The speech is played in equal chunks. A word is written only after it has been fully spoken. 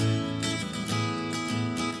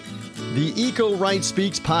The Eco Right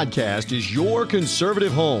Speaks podcast is your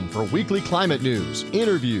conservative home for weekly climate news,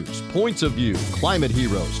 interviews, points of view, climate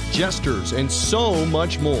heroes, jesters, and so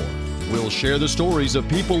much more. We'll share the stories of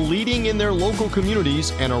people leading in their local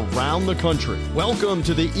communities and around the country. Welcome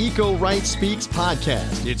to the Eco Right Speaks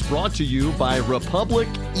podcast. It's brought to you by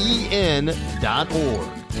republicen.org.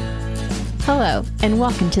 Hello, and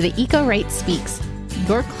welcome to the Eco Right Speaks,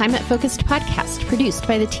 your climate-focused podcast produced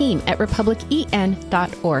by the team at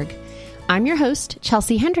republicen.org. I'm your host,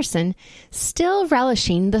 Chelsea Henderson, still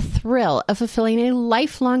relishing the thrill of fulfilling a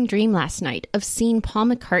lifelong dream last night of seeing Paul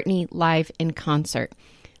McCartney live in concert.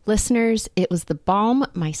 Listeners, it was the balm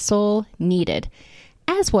my soul needed,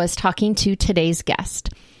 as was talking to today's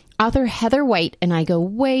guest. Author Heather White and I go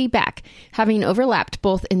way back, having overlapped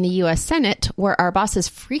both in the U.S. Senate, where our bosses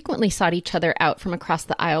frequently sought each other out from across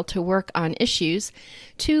the aisle to work on issues,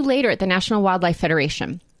 to later at the National Wildlife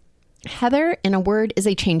Federation. Heather, in a word, is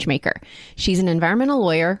a change maker. She's an environmental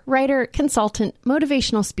lawyer, writer, consultant,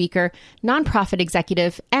 motivational speaker, nonprofit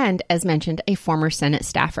executive, and, as mentioned, a former Senate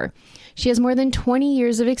staffer. She has more than 20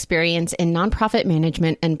 years of experience in nonprofit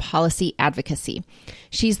management and policy advocacy.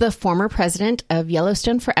 She's the former president of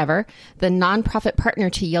Yellowstone Forever, the nonprofit partner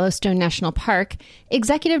to Yellowstone National Park,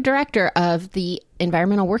 executive director of the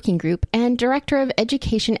Environmental Working Group, and director of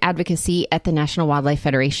education advocacy at the National Wildlife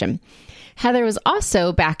Federation. Heather was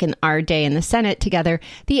also, back in our day in the Senate together,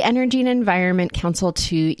 the Energy and Environment Counsel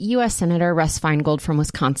to U.S. Senator Russ Feingold from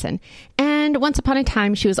Wisconsin. And once upon a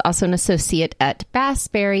time, she was also an associate at Bass,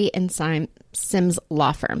 Berry & Sims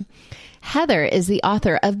law firm. Heather is the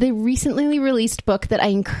author of the recently released book that I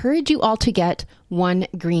encourage you all to get, One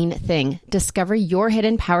Green Thing, Discover Your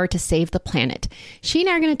Hidden Power to Save the Planet. She and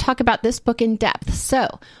I are going to talk about this book in depth.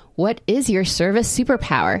 So, what is your service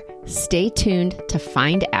superpower? Stay tuned to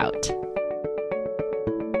find out.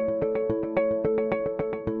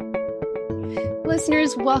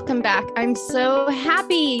 Listeners, welcome back. I'm so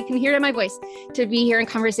happy, you can hear it in my voice, to be here in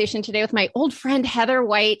conversation today with my old friend, Heather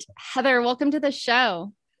White. Heather, welcome to the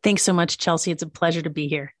show. Thanks so much, Chelsea. It's a pleasure to be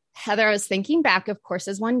here. Heather, I was thinking back, of course,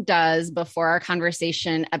 as one does before our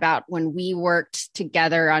conversation about when we worked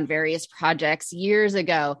together on various projects years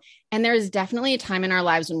ago. And there's definitely a time in our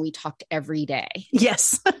lives when we talked every day.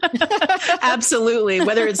 Yes, absolutely.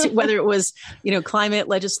 Whether it was, climate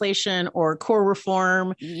legislation or core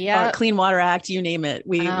reform, or Clean Water Act, you name it.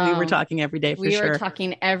 We were talking every day for sure. We were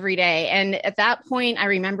talking every day. And at that point, I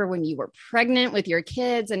remember when you were pregnant with your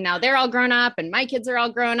kids and now they're all grown up and my kids are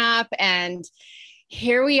all grown up. And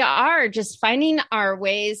here we are just finding our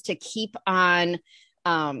ways to keep on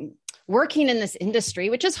working in this industry,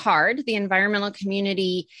 which is hard. The environmental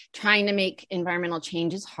community trying to make environmental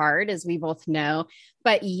change is hard, as we both know.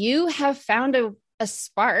 But you have found a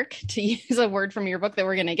spark, to use a word from your book that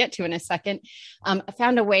we're going to get to in a second,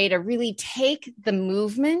 found a way to really take the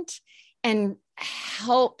movement and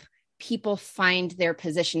help people find their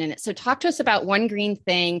position in it. So talk to us about One Green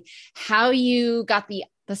Thing, how you got the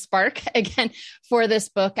spark again for this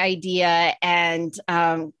book idea, and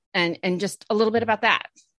just a little bit about that.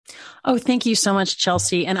 Oh, thank you so much,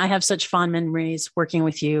 Chelsea. And I have such fond memories working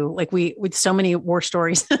with you, like with so many war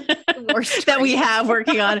stories that we have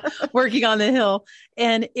working on the Hill.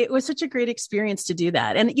 And it was such a great experience to do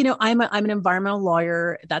that. And, I'm an environmental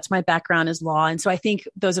lawyer. That's my background is law. And so I think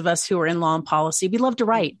those of us who are in law and policy, we love to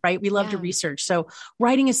write, right? We love to research. So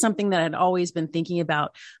writing is something that I'd always been thinking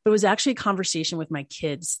about, but it was actually a conversation with my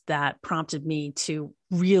kids that prompted me to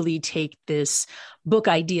really take this book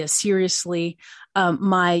idea seriously.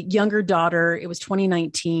 My younger daughter, it was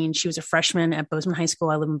 2019. She was a freshman at Bozeman High School.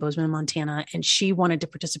 I live in Bozeman, Montana, and she wanted to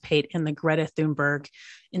participate in the Greta Thunberg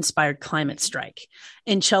inspired climate strike.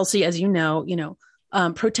 And Chelsea, as you know,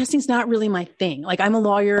 protesting is not really my thing. Like, I'm a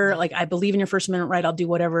lawyer, like I believe in your First Amendment right. I'll do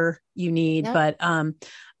whatever you need. Yep.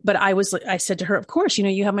 But I said to her, of course,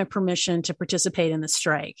 you have my permission to participate in the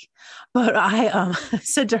strike. But I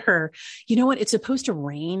said to her, you know what? It's supposed to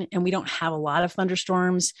rain and we don't have a lot of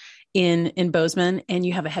thunderstorms in Bozeman, and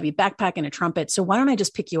you have a heavy backpack and a trumpet. So why don't I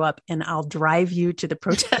just pick you up and I'll drive you to the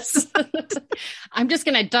protests? I'm just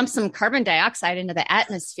going to dump some carbon dioxide into the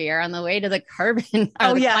atmosphere on the way to the carbon.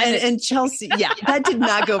 Oh yeah. And Chelsea, that did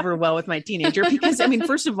not go over well with my teenager because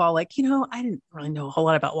first of all, I didn't really know a whole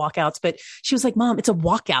lot about walkouts, but she was like, Mom, it's a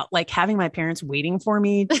walkout. Like having my parents waiting for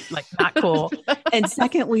me, like not cool. And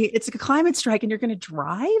secondly, it's a climate strike and you're going to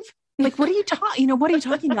drive? Like, what are you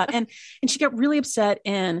talking about? And she got really upset.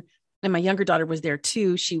 And and my younger daughter was there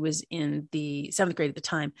too. She was in the 7th grade at the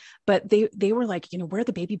time, but they were like, where are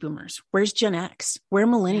the baby boomers? Where's Gen X? Where are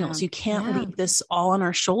millennials? You can't leave this all on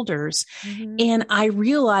our shoulders. And I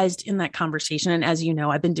realized in that conversation, and as you know,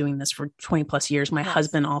 I've been doing this for 20 plus years. My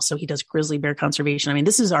husband also, he does grizzly bear conservation. I mean,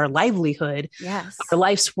 this is our livelihood, our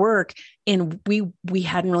life's work. And we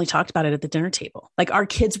hadn't really talked about it at the dinner table. Like our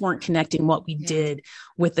kids weren't connecting what we did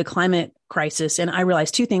with the climate crisis. And I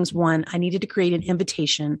realized 2 things. One, I needed to create an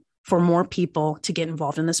invitation for more people to get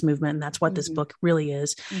involved in this movement. And that's what this book really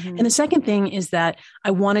is. And the second thing is that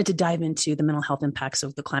I wanted to dive into the mental health impacts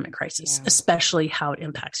of the climate crisis, especially how it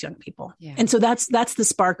impacts young people. And so that's the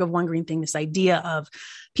spark of One Green Thing, this idea of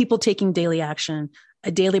people taking daily action,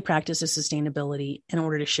 a daily practice of sustainability in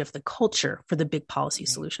order to shift the culture for the big policy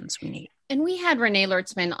solutions we need. And we had Renee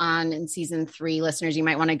Lertzman on in season 3. Listeners, you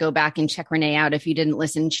might want to go back and check Renee out if you didn't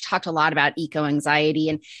listen. She talked a lot about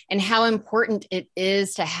eco-anxiety and how important it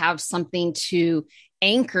is to have something to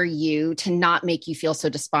anchor you to not make you feel so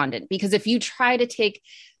despondent. Because if you try to take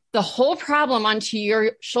the whole problem onto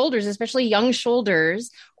your shoulders, especially young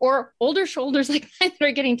shoulders or older shoulders like mine that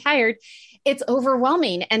are getting tired, it's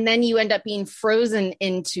overwhelming. And then you end up being frozen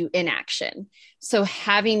into inaction. So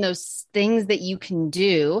having those things that you can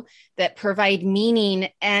do that provide meaning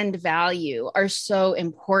and value are so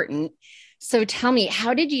important. So tell me,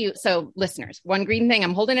 so listeners, One Green Thing,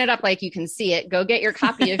 I'm holding it up like you can see it. Go get your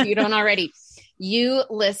copy if you don't already. You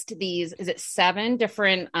list these, is it 7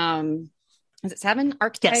 different, is it 7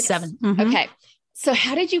 archetypes? Yes, 7. Okay. So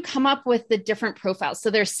how did you come up with the different profiles?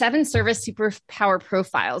 So there's 7 service superpower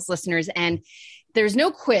profiles, listeners, and there's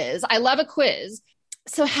no quiz. I love a quiz.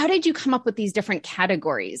 So how did you come up with these different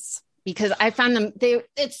categories? Because I found them,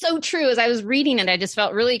 it's so true. As I was reading it, I just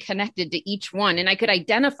felt really connected to each one. And I could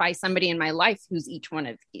identify somebody in my life who's each one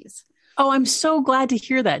of these. Oh, I'm so glad to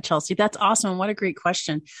hear that, Chelsea. That's awesome. What a great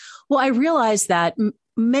question. Well, I realized that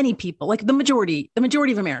many people, like the majority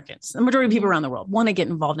of Americans, the majority of people around the world want to get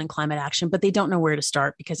involved in climate action, but they don't know where to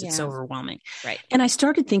start because it's so overwhelming. Right. And I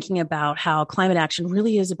started thinking about how climate action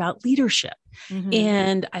really is about leadership.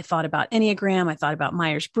 And I thought about Enneagram. I thought about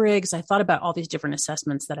Myers-Briggs. I thought about all these different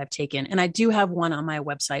assessments that I've taken. And I do have one on my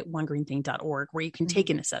website, onegreenthing.org, where you can take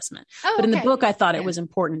an assessment. But in the book, I thought it was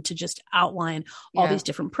important to just outline all these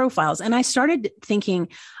different profiles. And I started thinking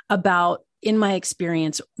about, in my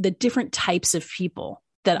experience, the different types of people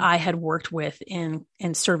that I had worked with in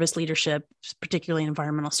service leadership, particularly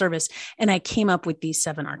environmental service. And I came up with these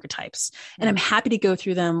 7 archetypes. And I'm happy to go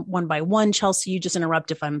through them one by one. Chelsea, you just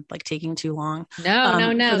interrupt if I'm like taking too long.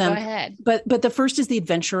 No, go ahead. But the first is the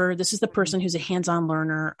adventurer. This is the person who's a hands-on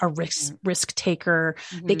learner, a risk taker.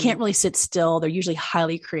 They can't really sit still. They're usually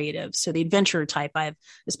highly creative. So the adventurer type,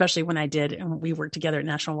 especially when we worked together at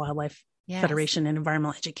National Wildlife Federation and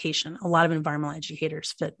environmental education. A lot of environmental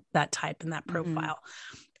educators fit that type and that profile.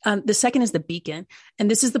 The second is the beacon. And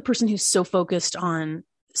this is the person who's so focused on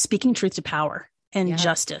speaking truth to power and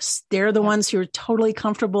justice. They're the ones who are totally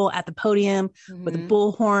comfortable at the podium with a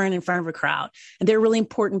bullhorn in front of a crowd. And they're really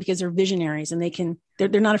important because they're visionaries and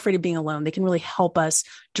they're not afraid of being alone. They can really help us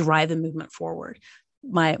drive the movement forward.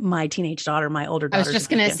 My teenage daughter, my older daughter. I was just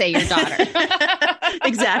going to say your daughter.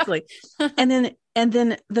 Exactly. And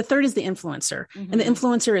then the third is the influencer. And the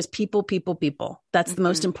influencer is people. That's the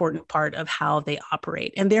most important part of how they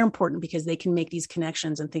operate. And they're important because they can make these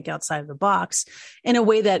connections and think outside of the box in a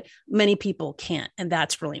way that many people can't. And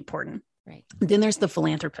that's really important. Right. Then there's the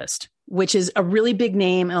philanthropist, which is a really big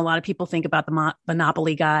name. And a lot of people think about the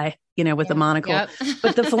Monopoly guy, with the monocle,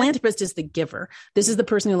 but the philanthropist is the giver. This is the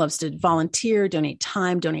person who loves to volunteer, donate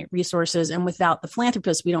time, donate resources. And without the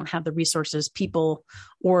philanthropist, we don't have the resources, people,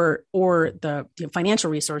 or the financial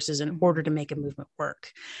resources in order to make a movement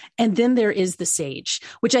work. And then there is the sage,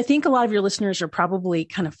 which I think a lot of your listeners are probably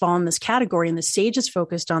kind of fall in this category. And the sage is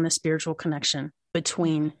focused on the spiritual connection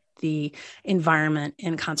between the environment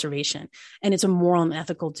and conservation. And it's a moral and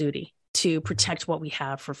ethical duty to protect what we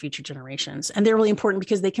have for future generations. And they're really important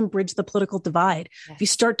because they can bridge the political divide. Yes. If you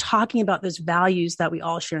start talking about those values that we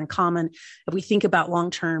all share in common, if we think about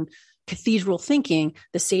long-term cathedral thinking,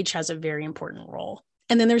 the sage has a very important role.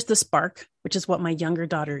 And then there's the spark, which is what my younger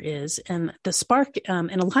daughter is. And the spark,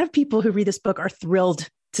 and a lot of people who read this book are thrilled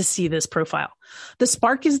to see this profile. The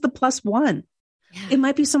spark is the +1. Yeah. It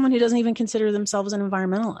might be someone who doesn't even consider themselves an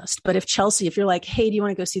environmentalist. But if you're like, hey, do you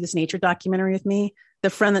want to go see this nature documentary with me? The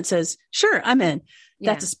friend that says, sure, I'm in.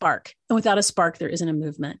 That's a spark. And without a spark, there isn't a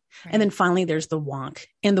movement. Right. And then finally, there's the wonk.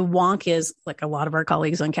 And the wonk is, like a lot of our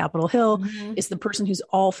colleagues on Capitol Hill, is the person who's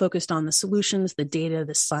all focused on the solutions, the data,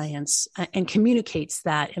 the science, and communicates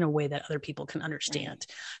that in a way that other people can understand. Right.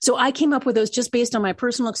 So I came up with those just based on my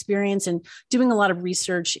personal experience and doing a lot of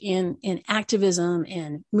research in activism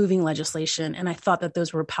and moving legislation. And I thought that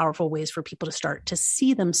those were powerful ways for people to start to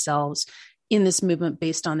see themselves in this movement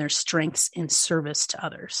based on their strengths in service to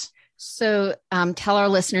others. So tell our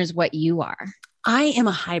listeners what you are. I am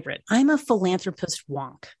a hybrid. I'm a philanthropist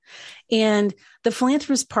wonk. And the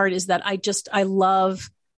philanthropist part is that I love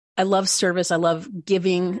service. I love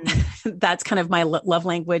giving. That's kind of my love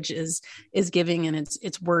language is giving, and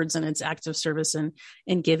it's words and it's acts of service and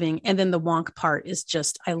giving. And then the wonk part is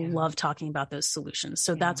just, I love talking about those solutions.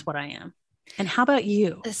 So that's what I am. And how about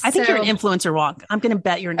you? I think you're an influencer wonk. I'm going to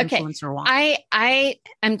bet you're an influencer wonk. I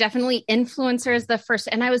am definitely influencer is the first.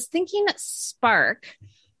 And I was thinking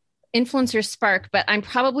influencer spark, but I'm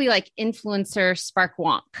probably like influencer spark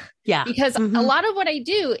wonk. Yeah. Because a lot of what I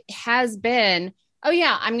do has been,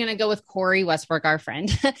 I'm going to go with Corey Westbrook, our friend,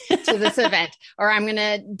 to this event, or I'm going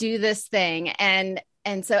to do this thing. And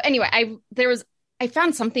so anyway, I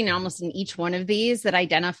found something almost in each one of these that I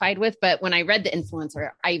identified with. But when I read the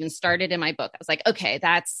influencer, I even started in my book. I was like, okay,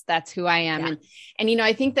 that's who I am. Yeah. And,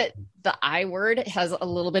 I think that the I word has a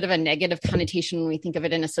little bit of a negative connotation when we think of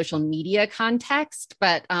it in a social media context,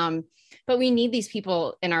 but we need these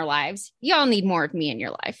people in our lives. Y'all need more of me in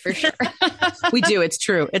your life for sure. We do. It's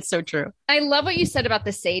true. It's so true. I love what you said about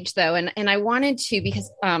the sage though. And I wanted to,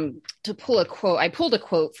 because, to pull a quote, I pulled a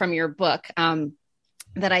quote from your book,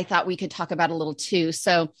 that I thought we could talk about a little too.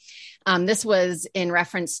 So this was in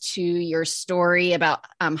reference to your story about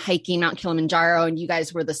hiking Mount Kilimanjaro, and you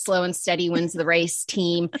guys were the slow and steady wins the race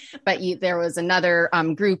team, but there was another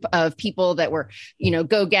group of people that were,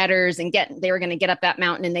 go-getters and they were going to get up that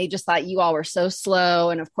mountain, and they just thought you all were so slow.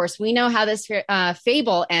 And of course, we know how this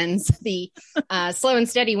fable ends. The slow and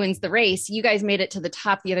steady wins the race. You guys made it to the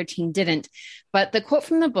top. The other team didn't. But the quote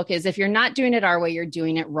from the book is, if you're not doing it our way, you're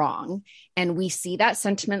doing it wrong. And we see that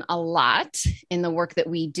sentiment a lot in the work that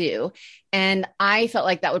we do. And I felt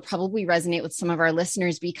like that would probably resonate with some of our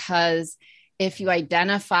listeners, because if you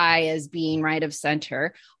identify as being right of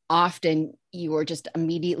center, often you are just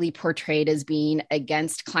immediately portrayed as being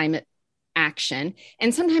against climate action.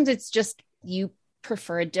 And sometimes it's just you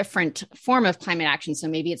prefer a different form of climate action. So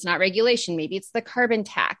maybe it's not regulation, maybe it's the carbon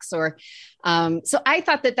tax, or so I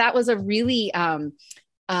thought that was a really,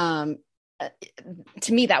 to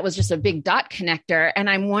me, that was just a big dot connector. And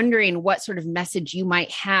I'm wondering what sort of message you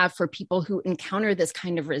might have for people who encounter this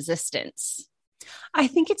kind of resistance. I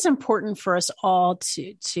think it's important for us all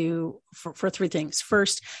for three things.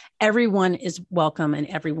 First, everyone is welcome and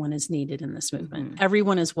everyone is needed in this movement. Mm-hmm.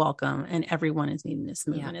 Everyone is welcome and everyone is needed in this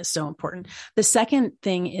movement is so important. The second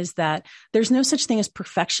thing is that there's no such thing as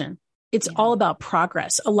perfection. It's all about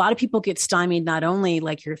progress. A lot of people get stymied, not only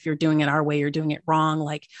like if you're doing it our way, you're doing it wrong.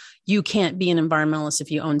 Like you can't be an environmentalist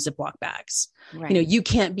if you own Ziploc bags. Right. You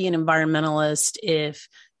can't be an environmentalist if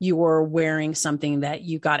you're wearing something that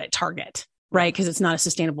you got at Target. Right. Because it's not a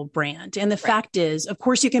sustainable brand. And the fact is, of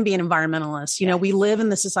course, you can be an environmentalist. We live in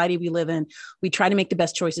the society we live in. We try to make the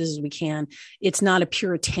best choices as we can. It's not a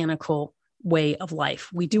puritanical way of life.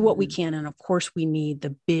 We do what we can. And of course, we need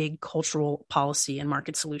the big cultural policy and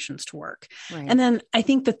market solutions to work. Right. And then I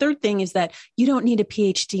think the third thing is that you don't need a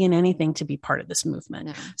PhD in anything to be part of this movement.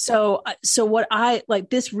 No. So what I like,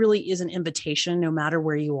 this really is an invitation, no matter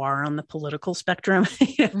where you are on the political spectrum,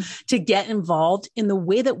 to get involved in the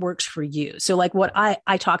way that works for you. So like what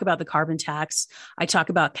I talk about the carbon tax, I talk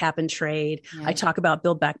about cap and trade, I talk about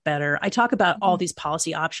Build Back Better, I talk about all these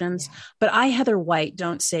policy options, but I, Heather White,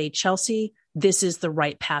 don't say, Chelsea, this is the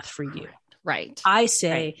right path for you. Right. I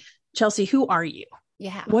say, Chelsea, who are you?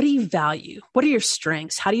 Yeah. What do you value? What are your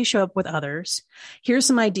strengths? How do you show up with others? Here's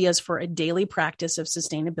some ideas for a daily practice of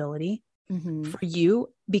sustainability for you,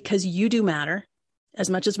 because you do matter as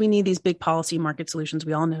much as we need these big policy market solutions.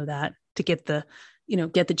 We all know that, to get the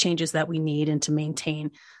changes that we need and to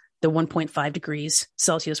maintain the 1.5 degrees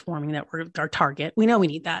Celsius warming that we're our target. We know we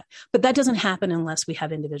need that, but that doesn't happen unless we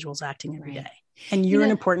have individuals acting every day. And you're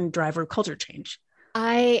an important driver of culture change.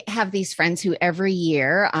 I have these friends who every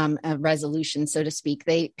year, a resolution, so to speak,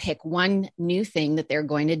 they pick one new thing that they're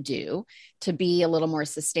going to do to be a little more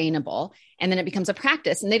sustainable. And then it becomes a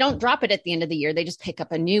practice, and they don't drop it at the end of the year. They just pick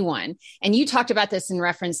up a new one. And you talked about this in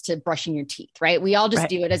reference to brushing your teeth, right? We all just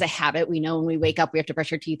do it as a habit. We know when we wake up, we have to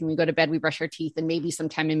brush our teeth, and we go to bed, we brush our teeth, and maybe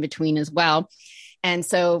sometime in between as well. And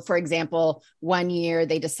so, for example, one year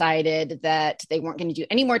they decided that they weren't going to do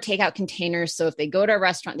any more takeout containers. So if they go to a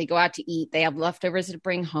restaurant, they go out to eat, they have leftovers to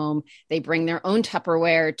bring home, they bring their own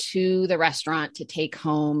Tupperware to the restaurant to take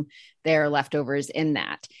home their leftovers in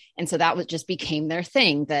that. And so that was just became their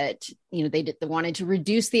thing, that, they wanted to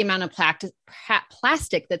reduce the amount of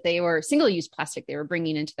plastic that they were, single-use plastic they were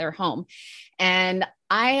bringing into their home. And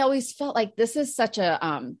I always felt like this is such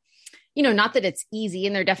a, not that it's easy.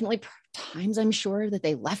 And there are definitely times, I'm sure, that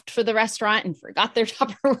they left for the restaurant and forgot their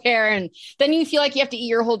Tupperware. And then you feel like you have to eat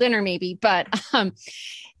your whole dinner maybe. But, I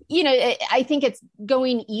think it's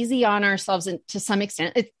going easy on ourselves, and to some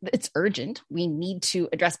extent it's urgent. We need to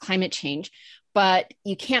address climate change, but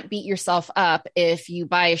you can't beat yourself up if you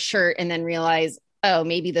buy a shirt and then realize, oh,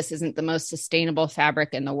 maybe this isn't the most sustainable fabric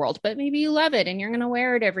in the world, but maybe you love it and you're going to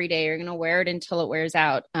wear it every day. You're going to wear it until it wears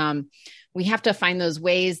out. We have to find those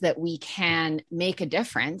ways that we can make a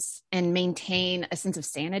difference and maintain a sense of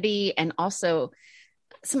sanity and also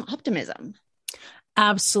some optimism.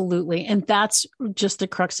 Absolutely. And that's just the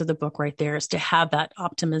crux of the book right there, is to have that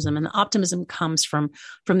optimism. And the optimism comes from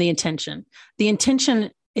the intention. The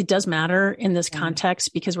intention, it does matter in this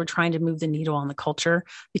context, because we're trying to move the needle on the culture,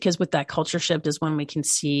 because with that culture shift is when we can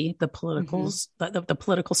see the politicals, the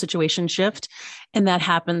political situation shift. And that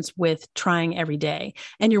happens with trying every day.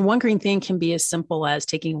 And your one green thing can be as simple as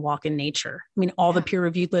taking a walk in nature. I mean, all the peer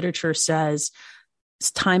reviewed literature says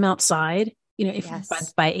it's time outside. If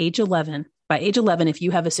by age 11, if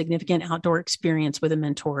you have a significant outdoor experience with a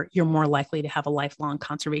mentor, you're more likely to have a lifelong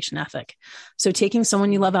conservation ethic. So taking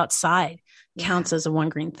someone you love outside counts as a one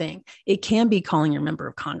green thing. It can be calling your member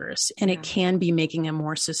of Congress, and it can be making a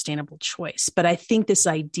more sustainable choice. But I think this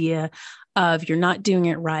idea of you're not doing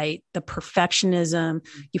it right, the perfectionism,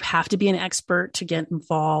 you have to be an expert to get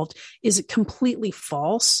involved, is completely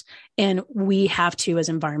false. And we have to, as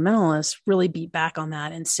environmentalists, really beat back on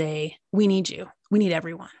that and say, we need you. We need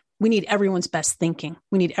everyone. We need everyone's best thinking.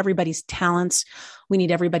 We need everybody's talents. We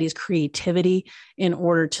need everybody's creativity in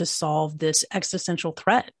order to solve this existential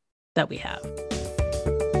threat that we have.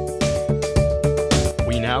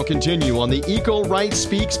 We now continue on the Eco Right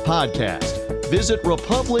Speaks podcast. Visit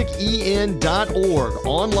republicen.org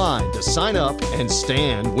online to sign up and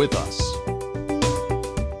stand with us.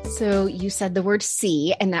 So you said the word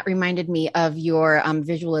see, and that reminded me of your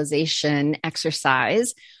visualization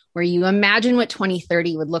exercise, where you imagine what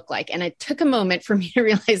 2030 would look like. And it took a moment for me to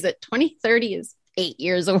realize that 2030 is 8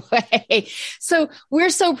 years away. So we're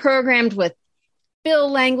so programmed with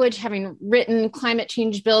bill language, having written climate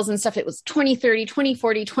change bills and stuff. It was 2030,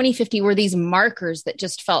 2040, 2050 were these markers that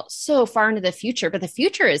just felt so far into the future, but the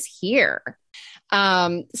future is here.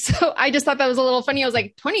 So I just thought that was a little funny. I was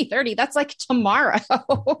like, 2030, that's like tomorrow.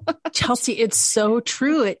 Chelsea, it's so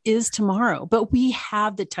true. It is tomorrow, but we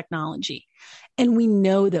have the technology. And we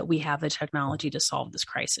know that we have the technology to solve this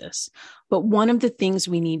crisis. But one of the things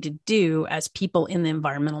we need to do as people in the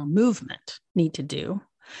environmental movement need to do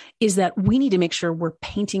is that we need to make sure we're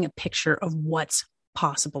painting a picture of what's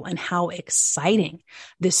possible and how exciting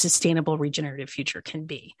this sustainable regenerative future can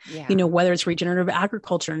be. Yeah. Whether it's regenerative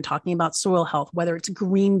agriculture and talking about soil health, whether it's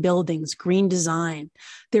green buildings, green design,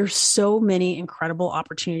 there's so many incredible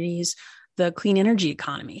opportunities, the clean energy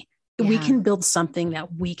economy. We can build something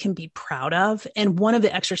that we can be proud of. And one of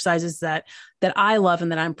the exercises that I love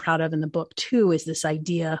and that I'm proud of in the book too, is this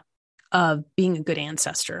idea of being a good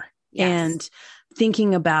ancestor and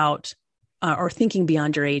thinking about, or thinking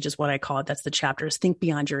beyond your age is what I call it. That's the chapter, is think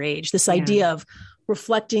beyond your age. This idea of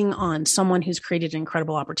reflecting on someone who's created an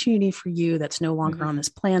incredible opportunity for you that's no longer on this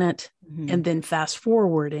planet, and then fast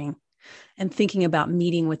forwarding and thinking about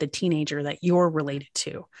meeting with a teenager that you're related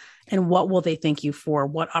to, and what will they thank you for?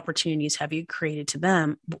 What opportunities have you created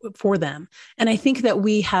for them? And I think that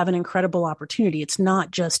we have an incredible opportunity. It's not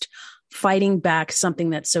just fighting back something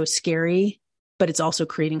that's so scary, but it's also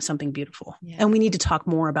creating something beautiful. Yeah. And we need to talk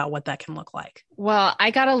more about what that can look like. Well, I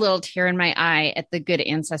got a little tear in my eye at the good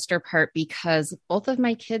ancestor part, because both of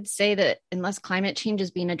my kids say that unless climate change is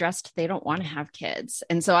being addressed, they don't want to have kids.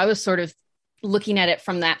 And so I was sort of looking at it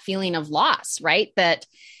from that feeling of loss, right? That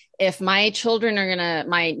if my children are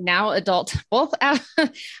my now adult, both I've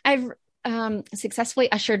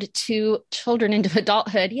successfully ushered 2 children into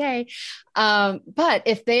adulthood. Yay. But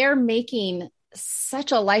if they are making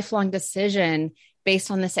such a lifelong decision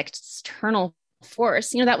based on this external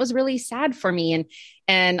force, that was really sad for me.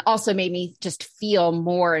 And also made me just feel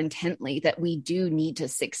more intently that we do need to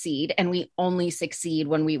succeed, and we only succeed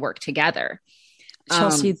when we work together.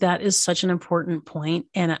 Chelsea, that is such an important point.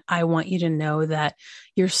 And I want you to know that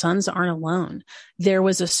your sons aren't alone. There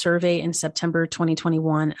was a survey in September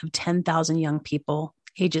 2021 of 10,000 young people,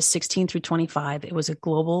 ages 16 through 25. It was a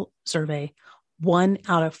global survey. 1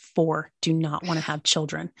 out of 4 do not want to have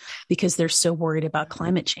children because they're so worried about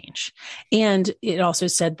climate change. And it also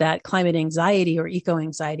said that climate anxiety or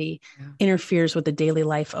eco-anxiety interferes with the daily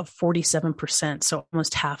life of 47%. So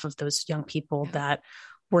almost half of those young people that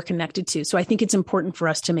we're connected to. So I think it's important for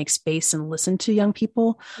us to make space and listen to young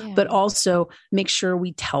people, but also make sure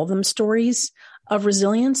we tell them stories of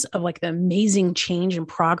resilience, of like the amazing change and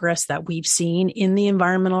progress that we've seen in the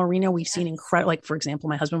environmental arena. We've seen incredible, like, for example,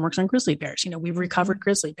 my husband works on grizzly bears. We've recovered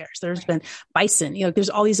grizzly bears. There's been bison, there's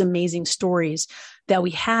all these amazing stories that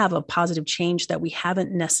we have of positive change that we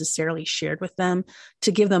haven't necessarily shared with them,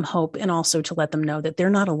 to give them hope and also to let them know that they're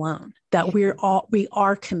not alone, that we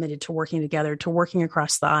are committed to working together, to working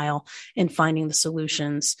across the aisle and finding the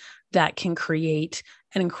solutions that can create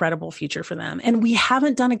an incredible future for them. And we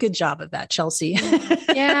haven't done a good job of that, Chelsea.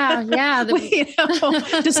 Yeah.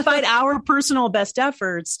 Despite our personal best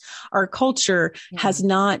efforts, our culture has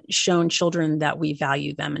not shown children that we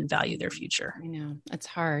value them and value their future. I know it's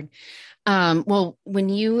hard. Well, when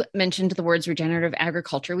you mentioned the words regenerative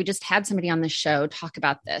agriculture, we just had somebody on the show talk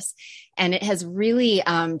about this, and it has really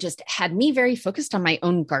just had me very focused on my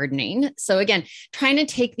own gardening. So again, trying to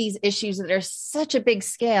take these issues that are such a big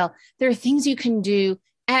scale, there are things you can do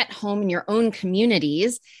at home in your own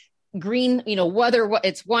communities, green, whether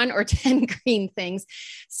it's 1 or 10 green things.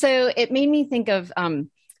 So it made me think of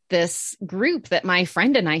this group that my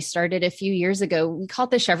friend and I started a few years ago. We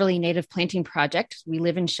called the Cheverly Native Planting Project. We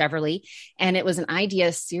live in Cheverly, and it was an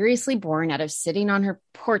idea seriously born out of sitting on her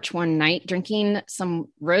porch one night, drinking some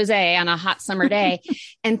rosé on a hot summer day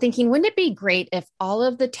and thinking, wouldn't it be great if all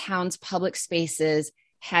of the town's public spaces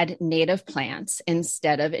had native plants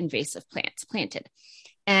instead of invasive plants planted?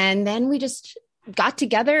 And then we just got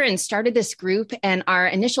together and started this group, and our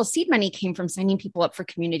initial seed money came from signing people up for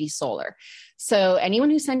community solar. So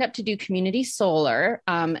anyone who signed up to do community solar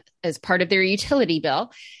as part of their utility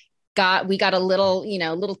bill, we got a little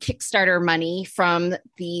Kickstarter money from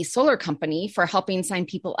the solar company for helping sign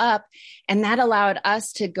people up. And that allowed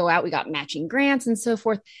us to go out. We got matching grants and so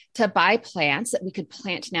forth to buy plants that we could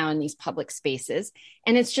plant now in these public spaces.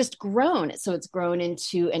 And it's just grown. So it's grown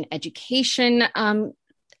into an education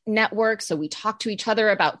network. So we talk to each other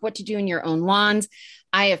about what to do in your own lawns.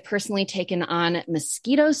 I have personally taken on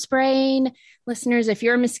mosquito spraying. Listeners, if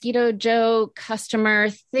you're a Mosquito Joe customer,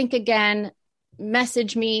 think again,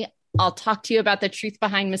 message me. I'll talk to you about the truth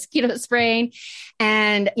behind mosquito spraying.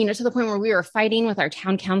 And, to the point where we were fighting with our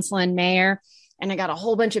town council and mayor, and I got a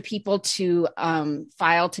whole bunch of people to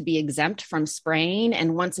file to be exempt from spraying.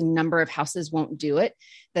 And once a number of houses won't do it,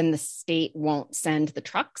 then the state won't send the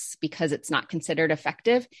trucks because it's not considered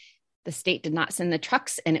effective. The state did not send the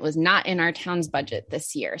trucks, and it was not in our town's budget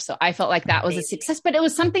this year. So I felt like that was a success, but it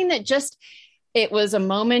was something that it was a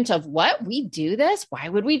moment of what? We do this? Why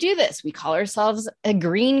would we do this? We call ourselves a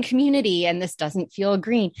green community, and this doesn't feel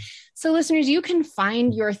green. So listeners, you can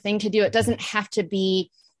find your thing to do. It doesn't have to be,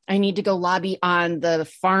 I need to go lobby on the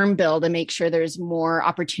farm bill to make sure there's more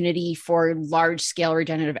opportunity for large scale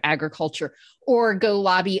regenerative agriculture, or go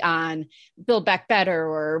lobby on Build Back Better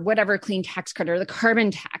or whatever clean tax credit or the carbon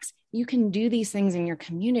tax. You can do these things in your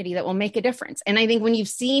community that will make a difference. And I think when you've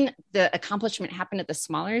seen the accomplishment happen at the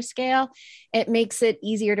smaller scale, it makes it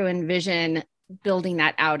easier to envision building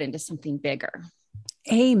that out into something bigger.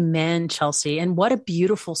 Amen, Chelsea. And what a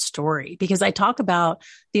beautiful story, because I talk about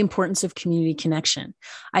the importance of community connection.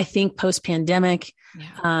 I think post-pandemic,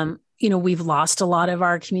 we've lost a lot of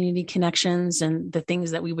our community connections and the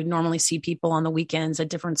things that we would normally see people on the weekends at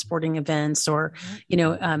different sporting events or,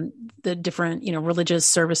 the different, religious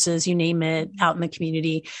services, you name it, out in the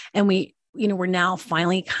community. And we're now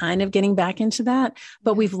finally kind of getting back into that,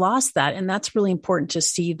 but we've lost that. And that's really important to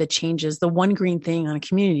see the changes, the one green thing on a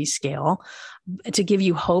community scale, to give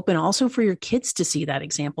you hope, and also for your kids to see that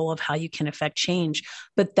example of how you can affect change.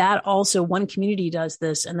 But that also, one community does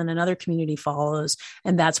this and then another community follows.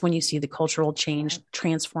 And that's when you see the cultural change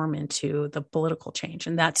transform into the political change.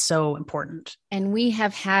 And that's so important. And we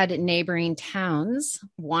have had neighboring towns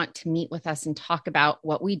want to meet with us and talk about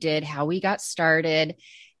what we did, how we got started.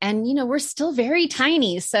 And, we're still very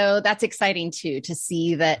tiny. So that's exciting too, to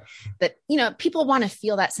see that, people want to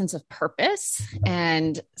feel that sense of purpose.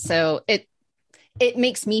 And so it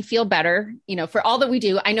makes me feel better, for all that we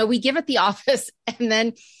do. I know we give at the office, and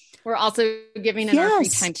then we're also giving in our free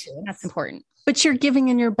time too. And that's important. But you're giving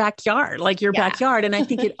in your backyard, backyard. And I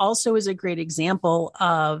think it also is a great example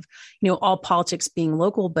of, all politics being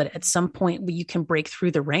local, but at some point you can break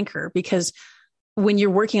through the rancor, because when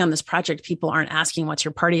you're working on this project, people aren't asking what's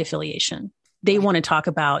your party affiliation. they want to talk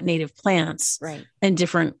about native plants right. and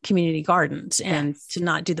different community gardens and to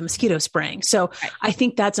not do the mosquito spraying. So I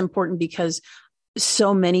think that's important because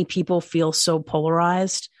so many people feel so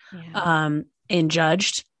polarized and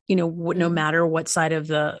judged, no matter what side of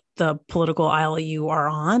the political aisle you are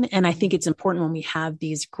on. And I think it's important when we have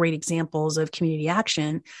these great examples of community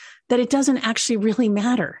action that it doesn't actually really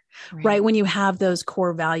matter, right? When you have those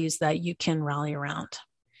core values that you can rally around.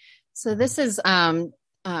 So this is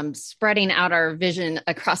spreading out our vision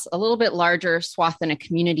across a little bit larger swath in a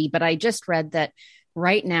community. But I just read that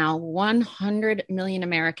right now, 100 million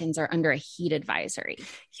Americans are under a heat advisory.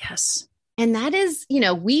 Yes. And that is,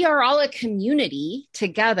 we are all a community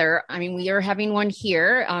together. I mean, we are having one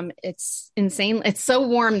here. It's insane. It's so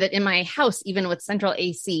warm that in my house, even with central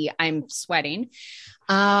AC, I'm sweating.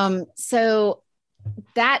 So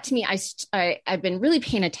that to me, I've been really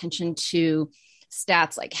paying attention to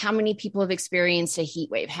stats like how many people have experienced a heat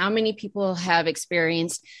wave, how many people have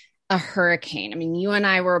experienced a hurricane. I mean, you and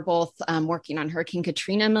I were both working on Hurricane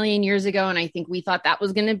Katrina a million years ago, and I think we thought that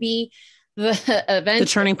was going to be the event, the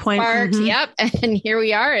turning point. Mm-hmm. Yep. And here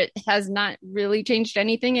we are. It has not really changed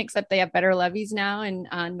anything except they have better levees now in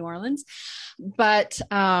New Orleans. But,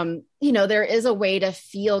 there is a way to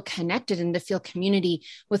feel connected and to feel community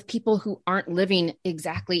with people who aren't living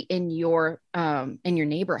exactly in your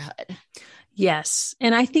neighborhood. Yes.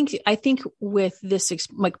 And I think with this, in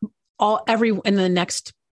the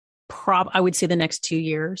next I would say the next 2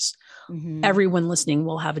 years, everyone listening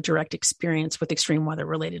will have a direct experience with extreme weather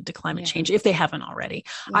related to climate change if they haven't already.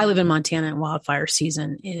 Yeah. I live in Montana, and wildfire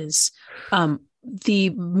season is the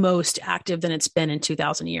most active than it's been in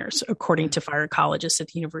 2,000 years, according to fire ecologists at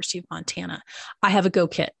the University of Montana. I have a go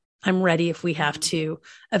kit. I'm ready if we have to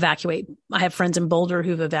evacuate. I have friends in Boulder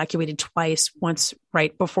who've evacuated twice, once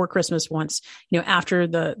right before Christmas, once, after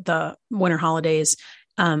the winter holidays.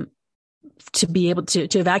 To be able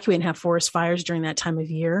to evacuate and have forest fires during that time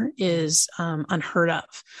of year is unheard of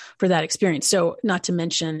for that experience. So not to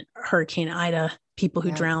mention Hurricane Ida, people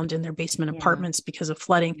who drowned in their basement apartments because of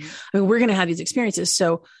flooding. I mean, we're going to have these experiences.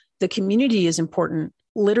 So the community is important,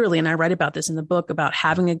 literally. And I write about this in the book about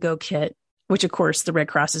having a go kit, which of course the Red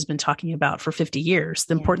Cross has been talking about for 50 years,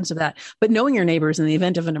 the importance of that, but knowing your neighbors in the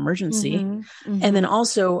event of an emergency. And then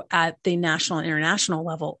also at the national and international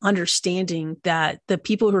level, understanding that the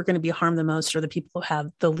people who are going to be harmed the most are the people who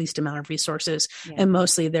have the least amount of resources. And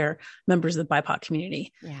mostly they're members of the BIPOC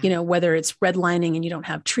community, whether it's redlining and you don't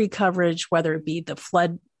have tree coverage, whether it be the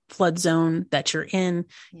flood zone that you're in,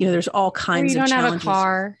 there's all kinds of challenges. Or you don't have a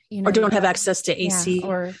car, or don't have access to AC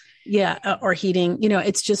or heating,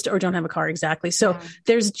 it's just, or don't have a car. Exactly. So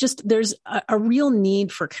there's a real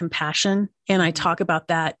need for compassion. And I talk about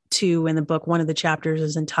that too in the book. One of the chapters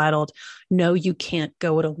is entitled, No, You Can't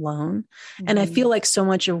Go It Alone. And I feel like so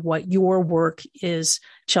much of what your work is,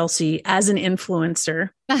 Chelsea, as an influencer,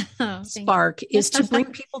 Spark, is to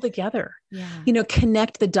bring people together,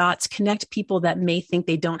 connect the dots, connect people that may think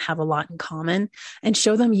they don't have a lot in common, and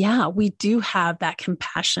show them, we do have that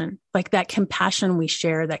compassion, like that compassion we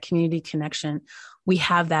share, that community connection. We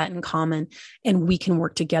have that in common, and we can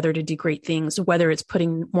work together to do great things, whether it's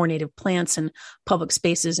putting more native plants in public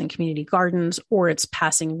spaces and community gardens, or it's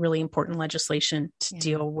passing really important legislation to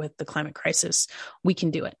deal with the climate crisis. We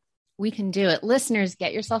can do it. We can do it. Listeners,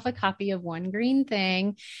 get yourself a copy of One Green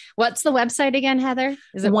Thing. What's the website again, Heather?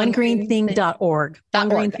 Is it onegreenthing.org?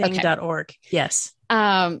 Onegreenthing.org. Yes.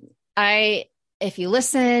 If you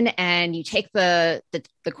listen and you take the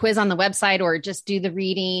quiz on the website, or just do the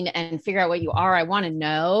reading and figure out what you are, I want to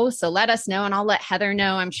know. So let us know, and I'll let Heather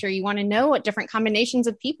know. I'm sure you want to know what different combinations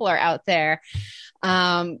of people are out there.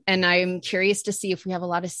 And I'm curious to see if we have a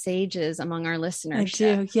lot of sages among our listeners. I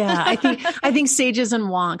do. Yeah. I think sages and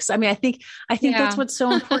wonks. I mean, I think that's what's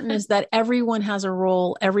so important, is that everyone has a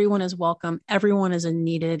role. Everyone is welcome. Everyone is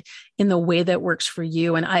needed in the way that works for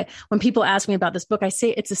you. And when people ask me about this book, I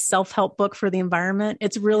say it's a self-help book for the environment.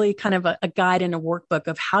 It's really kind of a guide and a workbook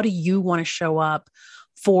of how do you want to show up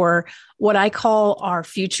for what I call our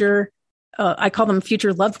future. I call them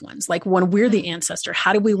future loved ones. Like when we're the ancestor,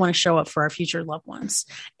 how do we want to show up for our future loved ones?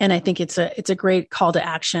 And I think it's a great call to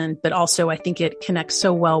action, but also I think it connects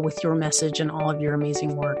so well with your message and all of your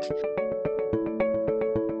amazing work.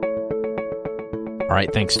 All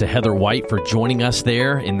right. Thanks to Heather White for joining us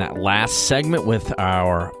there in that last segment with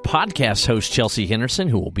our podcast host, Chelsea Henderson,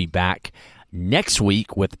 who will be back next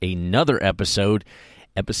week with another episode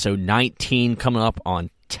 19 coming up on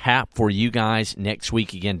tap for you guys next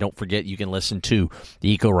week. Again, don't forget you can listen to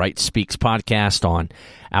the Eco-Right Speaks podcast on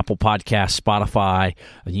Apple Podcasts, Spotify.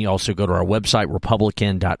 And you can also go to our website,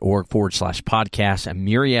 republican.org/podcast, a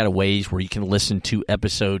myriad of ways where you can listen to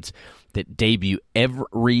episodes that debut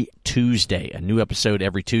every Tuesday, a new episode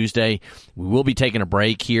every Tuesday. We will be taking a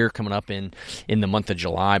break here coming up in the month of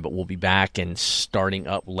July, but we'll be back and starting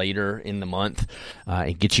up later in the month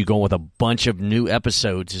and get you going with a bunch of new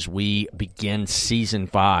episodes as we begin Season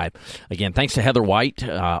 5. Again, thanks to Heather White,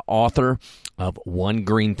 author of One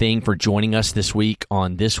Green Thing, for joining us this week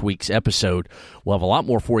on this week's episode. We'll have a lot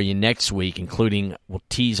more for you next week, including we'll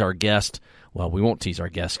tease our guest. Well, we won't tease our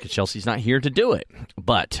guest because Chelsea's not here to do it.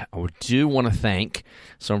 But I do want to thank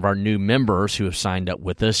some of our new members who have signed up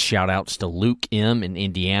with us. Shout-outs to Luke M. in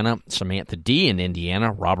Indiana, Samantha D. in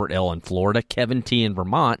Indiana, Robert L. in Florida, Kevin T. in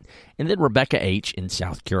Vermont, and then Rebecca H. in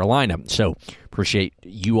South Carolina. So appreciate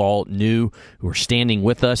you all new who are standing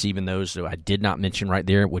with us, even those that I did not mention right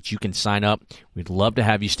there, which you can sign up. We'd love to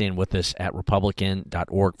have you stand with us at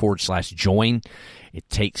republican.org/join. It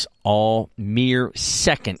takes all mere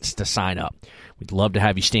seconds to sign up. We'd love to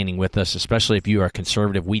have you standing with us, especially if you are a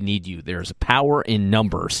conservative. We need you. There's a power in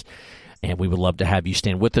numbers, and we would love to have you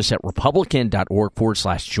stand with us at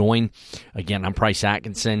republican.org/join. Again, I'm Price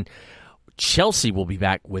Atkinson. Chelsea will be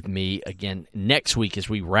back with me again next week as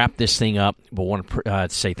we wrap this thing up. But I want to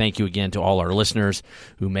say thank you again to all our listeners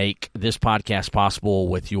who make this podcast possible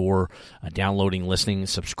with your downloading, listening,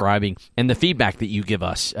 subscribing, and the feedback that you give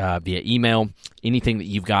us via email. Anything that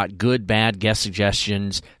you've got, good, bad, guest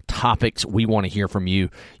suggestions, topics, we want to hear from you.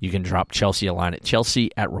 You can drop Chelsea a line at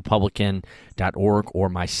chelsea@republican.org or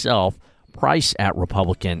myself,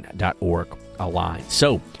 price@republican.org a line.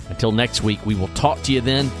 So until next week, we will talk to you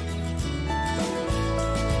then.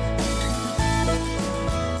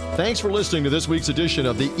 Thanks for listening to this week's edition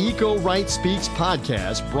of the Eco Right Speaks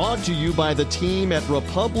podcast, brought to you by the team at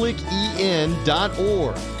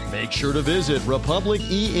republicen.org. Make sure to visit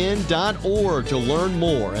republicen.org to learn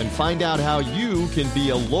more and find out how you can be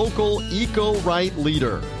a local Eco Right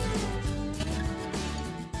leader.